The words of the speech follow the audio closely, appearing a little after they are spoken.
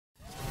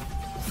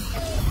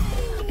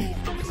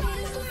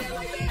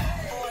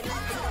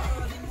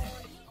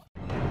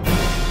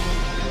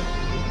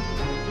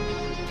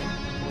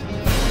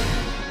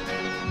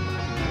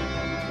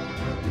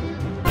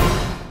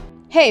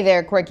Hey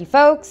there, quirky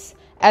folks!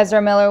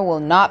 Ezra Miller will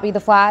not be the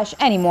Flash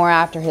anymore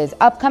after his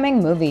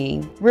upcoming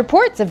movie.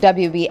 Reports of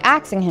WB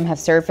axing him have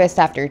surfaced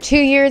after 2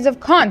 years of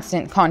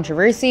constant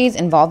controversies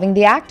involving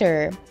the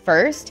actor.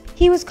 First,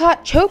 he was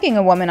caught choking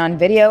a woman on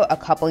video a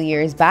couple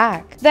years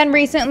back. Then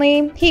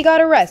recently, he got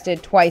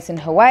arrested twice in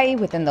Hawaii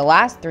within the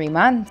last 3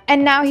 months.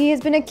 And now he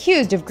has been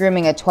accused of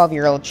grooming a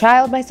 12-year-old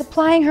child by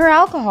supplying her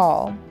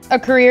alcohol. A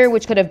career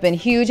which could have been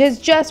huge has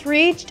just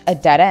reached a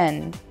dead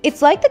end.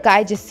 It's like the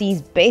guy just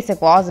sees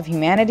basic laws of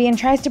humanity and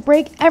tries to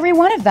break every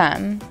one of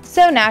them.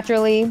 So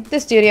naturally,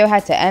 the studio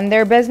had to end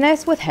their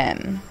business with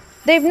him.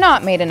 They've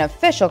not made an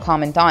official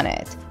comment on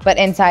it, but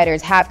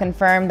insiders have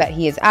confirmed that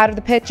he is out of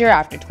the picture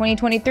after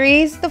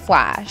 2023's The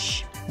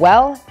Flash.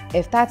 Well,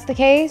 if that's the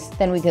case,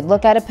 then we could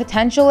look at a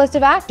potential list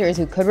of actors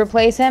who could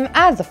replace him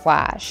as The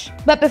Flash.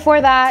 But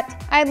before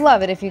that, I'd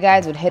love it if you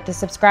guys would hit the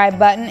subscribe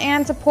button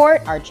and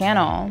support our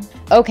channel.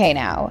 Okay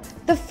now,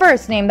 the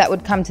first name that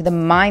would come to the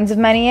minds of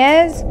many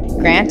is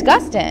Grant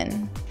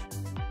Gustin.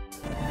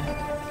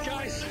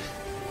 Guys,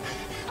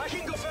 I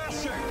can go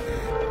faster.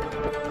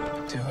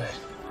 Do it.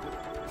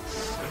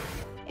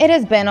 It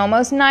has been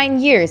almost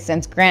 9 years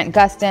since Grant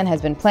Gustin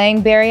has been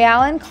playing Barry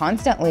Allen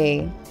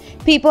constantly.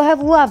 People have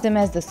loved him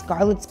as the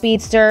Scarlet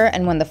Speedster,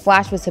 and when The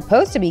Flash was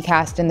supposed to be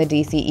cast in the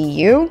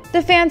DCEU,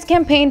 the fans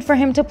campaigned for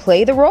him to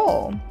play the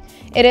role.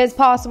 It is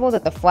possible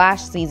that The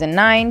Flash Season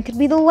 9 could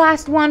be the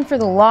last one for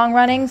the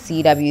long-running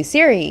CW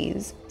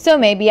series. So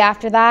maybe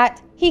after that,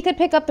 he could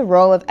pick up the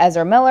role of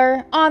Ezra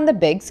Miller on the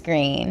big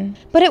screen.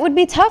 But it would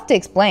be tough to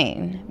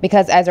explain,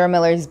 because Ezra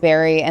Miller's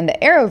Barry and the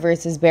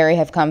Arrowverse's Barry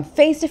have come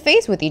face to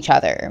face with each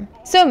other.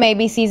 So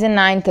maybe Season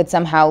 9 could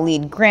somehow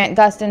lead Grant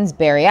Gustin's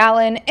Barry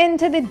Allen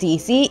into the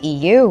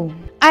DCEU.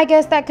 I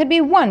guess that could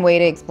be one way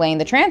to explain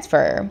the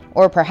transfer.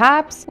 Or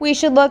perhaps we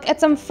should look at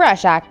some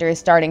fresh actors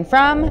starting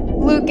from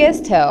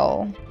Lucas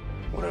Till.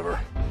 Whatever.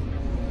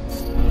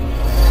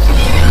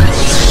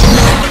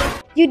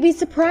 You'd be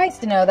surprised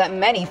to know that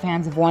many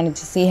fans have wanted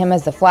to see him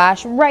as the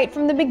Flash right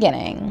from the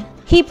beginning.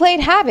 He played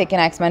Havoc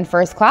in X-Men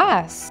First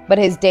Class, but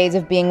his days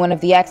of being one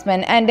of the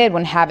X-Men ended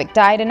when Havoc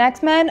died in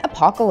X-Men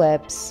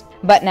Apocalypse.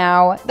 But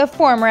now, the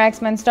former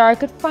X-Men star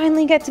could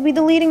finally get to be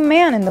the leading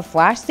man in the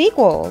Flash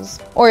sequels.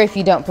 Or if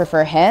you don't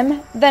prefer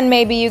him, then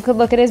maybe you could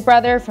look at his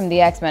brother from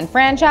the X-Men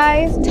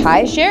franchise,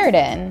 Ty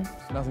Sheridan.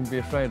 Nothing to be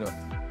afraid of.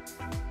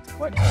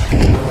 What?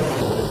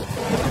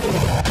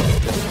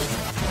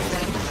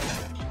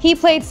 He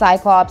played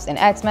Cyclops in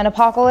X-Men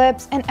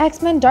Apocalypse and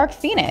X-Men Dark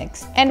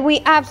Phoenix, and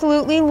we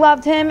absolutely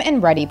loved him in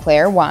Ready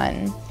Player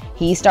One.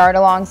 He starred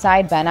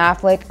alongside Ben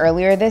Affleck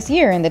earlier this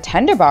year in The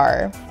Tender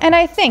Bar, and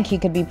I think he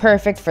could be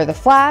perfect for The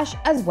Flash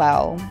as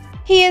well.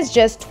 He is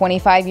just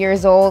 25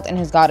 years old and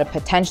has got a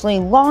potentially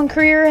long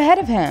career ahead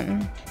of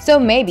him. So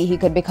maybe he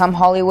could become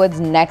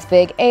Hollywood's next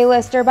big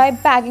A-lister by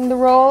bagging the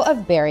role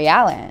of Barry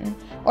Allen.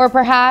 Or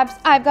perhaps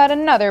I've got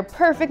another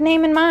perfect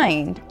name in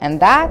mind, and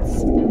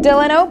that's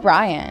Dylan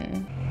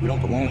O'Brien. We don't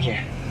belong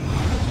here.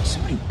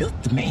 Somebody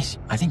built the maze.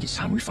 I think it's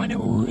time we find out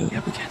what we're really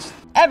up against.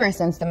 Ever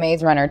since the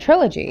Maze Runner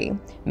trilogy,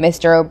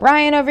 Mr.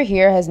 O'Brien over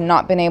here has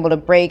not been able to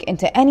break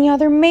into any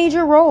other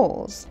major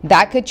roles.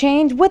 That could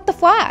change with The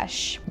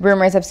Flash.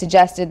 Rumors have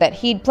suggested that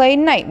he'd play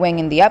Nightwing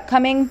in the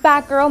upcoming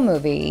Batgirl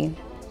movie.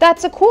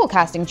 That's a cool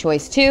casting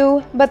choice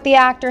too, but the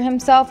actor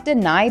himself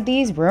denied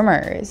these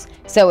rumors.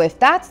 So if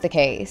that's the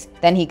case,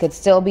 then he could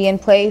still be in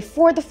play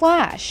for The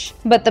Flash.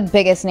 But the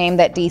biggest name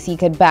that DC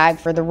could bag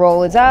for the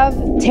role is of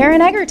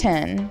Taron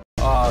Egerton.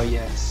 Oh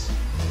yes,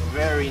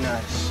 very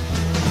nice.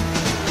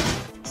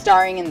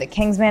 Starring in the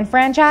Kingsman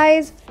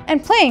franchise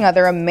and playing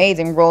other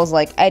amazing roles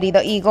like Eddie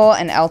the Eagle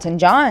and Elton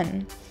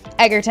John.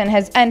 Egerton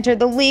has entered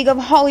the League of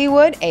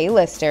Hollywood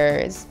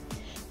A-listers.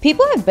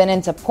 People have been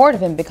in support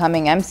of him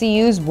becoming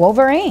MCU's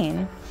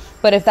Wolverine.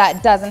 But if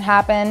that doesn't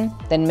happen,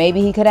 then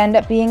maybe he could end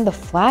up being the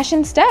Flash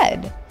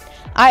instead.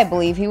 I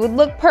believe he would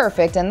look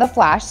perfect in the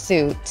Flash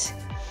suit.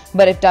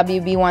 But if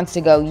WB wants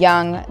to go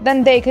young,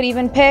 then they could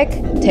even pick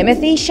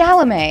Timothée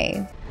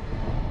Chalamet.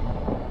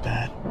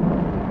 Dad,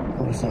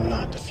 what if I'm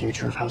not the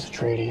future of House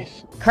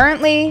Atreides?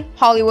 Currently,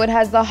 Hollywood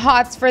has the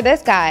hots for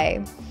this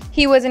guy.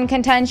 He was in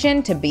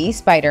contention to be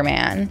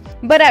Spider-Man,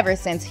 but ever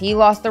since he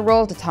lost the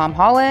role to Tom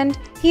Holland,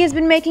 he has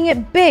been making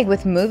it big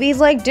with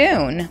movies like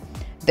Dune,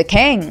 The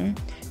King,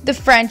 The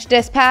French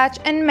Dispatch,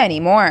 and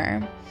many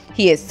more.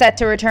 He is set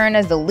to return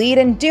as the lead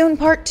in Dune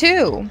Part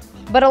 2.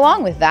 But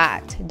along with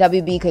that,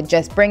 WB could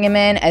just bring him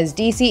in as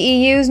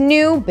DCEU's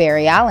new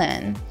Barry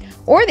Allen.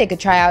 Or they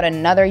could try out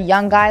another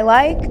young guy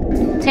like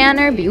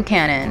Tanner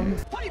Buchanan.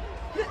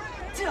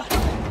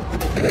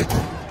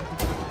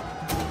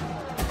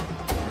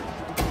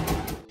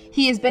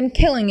 He has been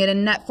killing it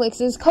in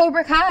Netflix's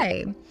Cobra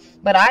Kai,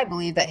 but I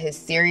believe that his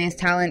serious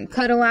talent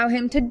could allow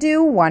him to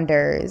do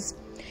wonders.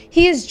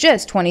 He is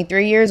just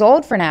 23 years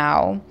old for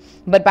now,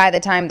 but by the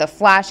time The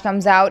Flash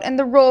comes out and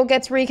the role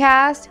gets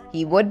recast,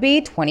 he would be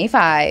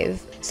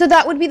 25. So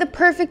that would be the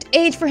perfect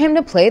age for him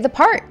to play the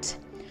part.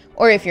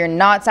 Or if you're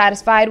not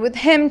satisfied with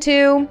him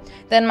too,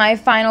 then my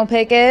final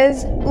pick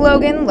is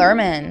Logan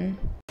Lerman.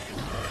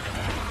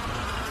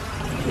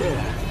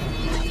 Yeah.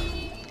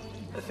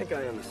 think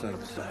I am the son of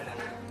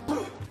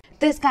Poseidon.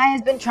 This guy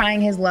has been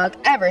trying his luck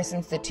ever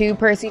since the two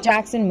Percy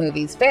Jackson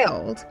movies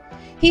failed.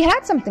 He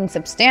had something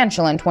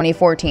substantial in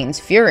 2014's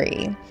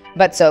Fury,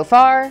 but so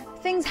far,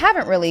 things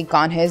haven't really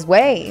gone his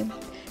way.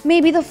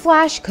 Maybe The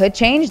Flash could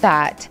change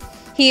that.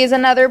 He is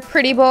another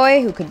pretty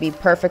boy who could be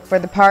perfect for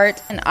the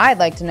part, and I'd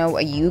like to know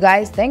what you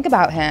guys think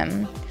about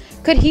him.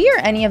 Could he or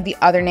any of the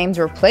other names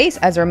replace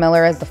Ezra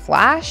Miller as The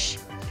Flash?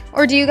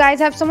 Or do you guys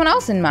have someone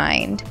else in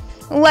mind?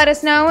 Let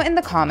us know in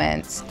the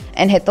comments,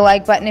 and hit the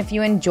like button if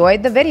you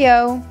enjoyed the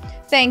video.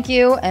 Thank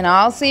you, and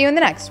I'll see you in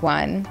the next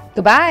one.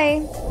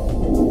 Goodbye!